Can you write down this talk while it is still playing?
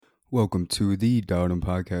Welcome to the Dowdum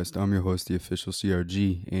Podcast. I'm your host, the official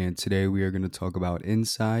CRG, and today we are going to talk about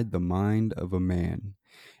inside the mind of a man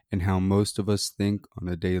and how most of us think on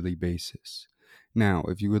a daily basis. Now,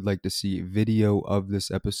 if you would like to see video of this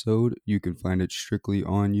episode, you can find it strictly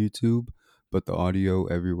on YouTube, but the audio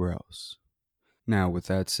everywhere else. Now, with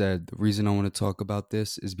that said, the reason I want to talk about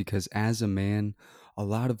this is because as a man, a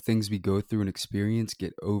lot of things we go through and experience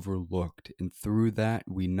get overlooked, and through that,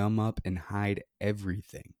 we numb up and hide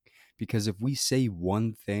everything. Because if we say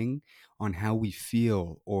one thing on how we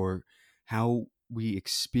feel or how we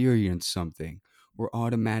experience something, we're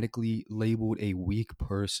automatically labeled a weak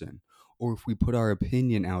person. Or if we put our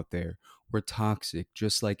opinion out there, we're toxic,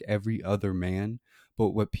 just like every other man.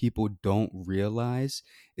 But what people don't realize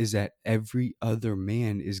is that every other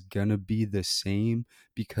man is gonna be the same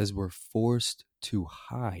because we're forced to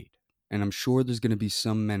hide. And I'm sure there's gonna be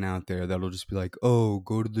some men out there that'll just be like, oh,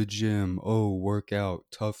 go to the gym, oh, work out,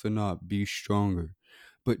 toughen up, be stronger.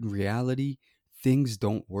 But in reality, things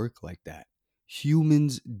don't work like that.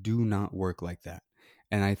 Humans do not work like that.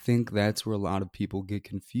 And I think that's where a lot of people get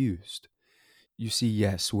confused. You see,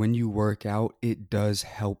 yes, when you work out, it does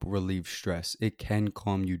help relieve stress. It can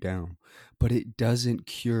calm you down, but it doesn't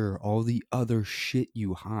cure all the other shit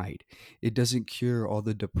you hide. It doesn't cure all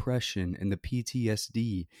the depression and the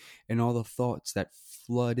PTSD and all the thoughts that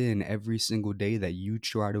flood in every single day that you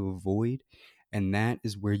try to avoid. And that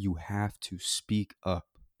is where you have to speak up.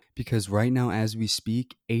 Because right now, as we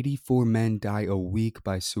speak, 84 men die a week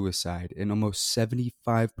by suicide, and almost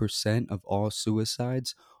 75% of all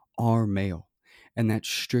suicides are male. And that's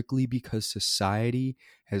strictly because society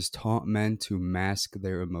has taught men to mask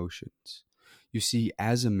their emotions. You see,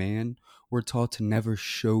 as a man, we're taught to never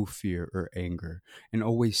show fear or anger and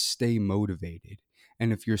always stay motivated.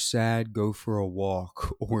 And if you're sad, go for a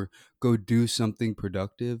walk or go do something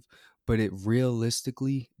productive. But it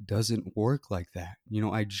realistically doesn't work like that.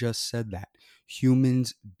 I just said that.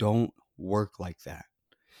 Humans don't work like that.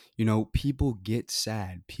 People get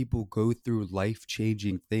sad. People go through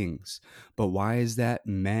life-changing things. But why is that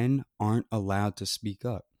men aren't allowed to speak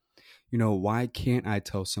up? Why can't I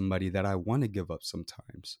tell somebody that I want to give up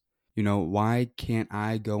sometimes? Why can't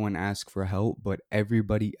I go and ask for help, but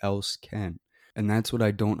everybody else can? And that's what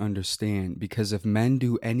I don't understand, because if men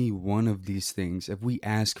do any one of these things, if we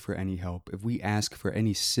ask for any help, if we ask for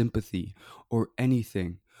any sympathy or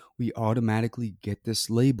anything, we automatically get this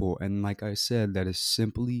label. And like I said, that is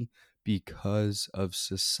simply because of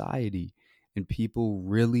society. And people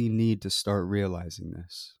really need to start realizing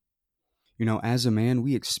this. As a man,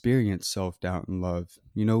 we experience self doubt and love.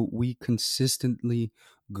 We consistently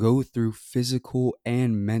go through physical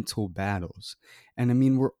and mental battles. And I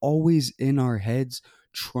mean, we're always in our heads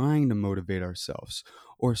trying to motivate ourselves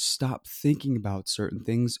or stop thinking about certain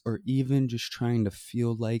things or even just trying to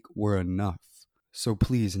feel like we're enough. So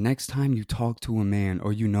please, next time you talk to a man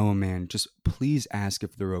or you know a man, just please ask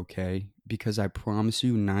if they're okay. Because I promise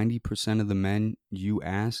you, 90% of the men you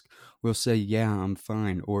ask will say, yeah, I'm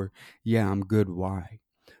fine, or yeah, I'm good, why?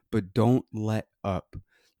 But don't let up,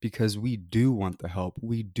 because we do want the help.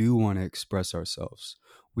 We do want to express ourselves.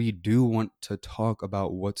 We do want to talk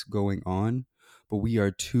about what's going on, but we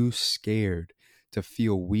are too scared to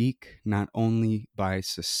feel weak, not only by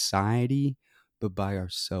society, but by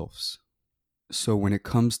ourselves. So when it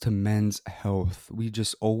comes to men's health, we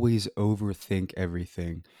just always overthink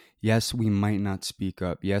everything. Yes, we might not speak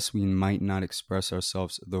up. Yes, we might not express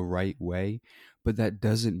ourselves the right way, but that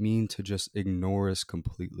doesn't mean to just ignore us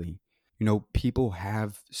completely. People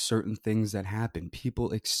have certain things that happen.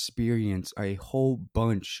 People experience a whole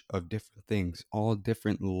bunch of different things, all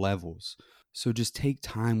different levels. So just take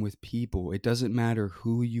time with people. It doesn't matter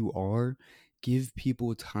who you are. Give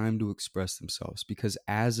people time to express themselves, because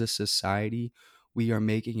as a society, we are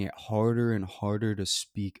making it harder and harder to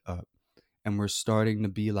speak up. And we're starting to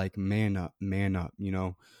be like, man up, man up,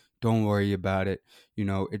 don't worry about it.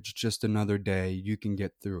 It's just another day. You can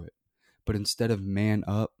get through it. But instead of man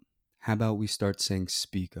up, how about we start saying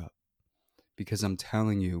speak up? Because I'm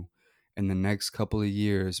telling you, in the next couple of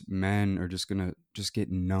years, men are just gonna just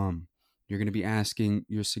get numb. You're gonna be asking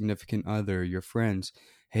your significant other, your friends,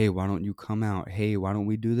 hey, why don't you come out? Hey, why don't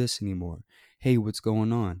we do this anymore? Hey, what's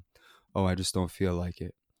going on? Oh, I just don't feel like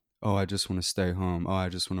it. Oh, I just want to stay home. Oh, I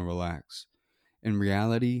just want to relax. In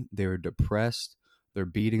reality, they're depressed, they're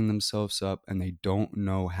beating themselves up, and they don't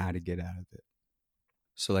know how to get out of it.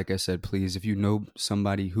 So like I said, please, if you know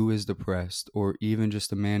somebody who is depressed, or even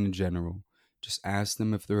just a man in general, just ask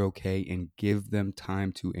them if they're okay and give them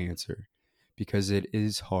time to answer, because it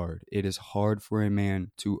is hard. It is hard for a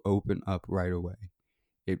man to open up right away.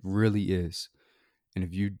 It really is. And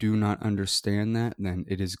if you do not understand that, then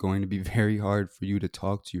it is going to be very hard for you to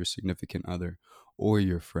talk to your significant other or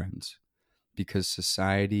your friends, because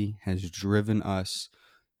society has driven us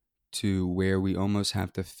to where we almost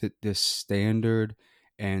have to fit this standard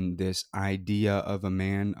and this idea of a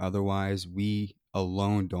man. Otherwise, we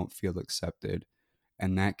alone don't feel accepted.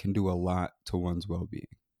 And that can do a lot to one's well being.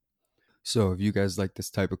 So, if you guys like this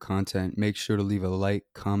type of content, make sure to leave a like,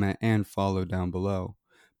 comment, and follow down below.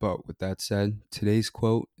 But with that said, today's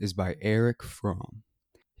quote is by Erich Fromm.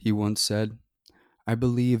 He once said, "I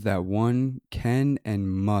believe that one can and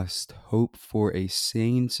must hope for a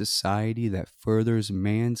sane society that furthers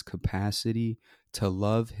man's capacity to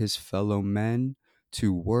love his fellow men,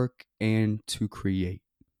 to work, and to create,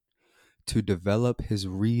 to develop his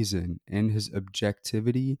reason and his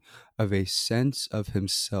objectivity of a sense of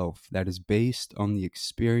himself that is based on the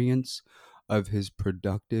experience of his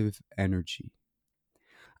productive energy.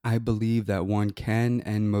 I believe that one can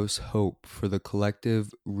and most hope for the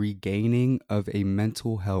collective regaining of a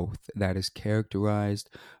mental health that is characterized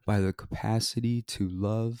by the capacity to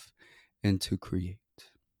love and to create."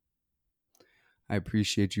 I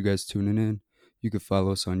appreciate you guys tuning in. You can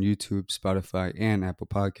follow us on YouTube, Spotify, and Apple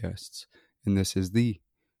Podcasts. And this is the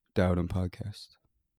Dowden Podcast.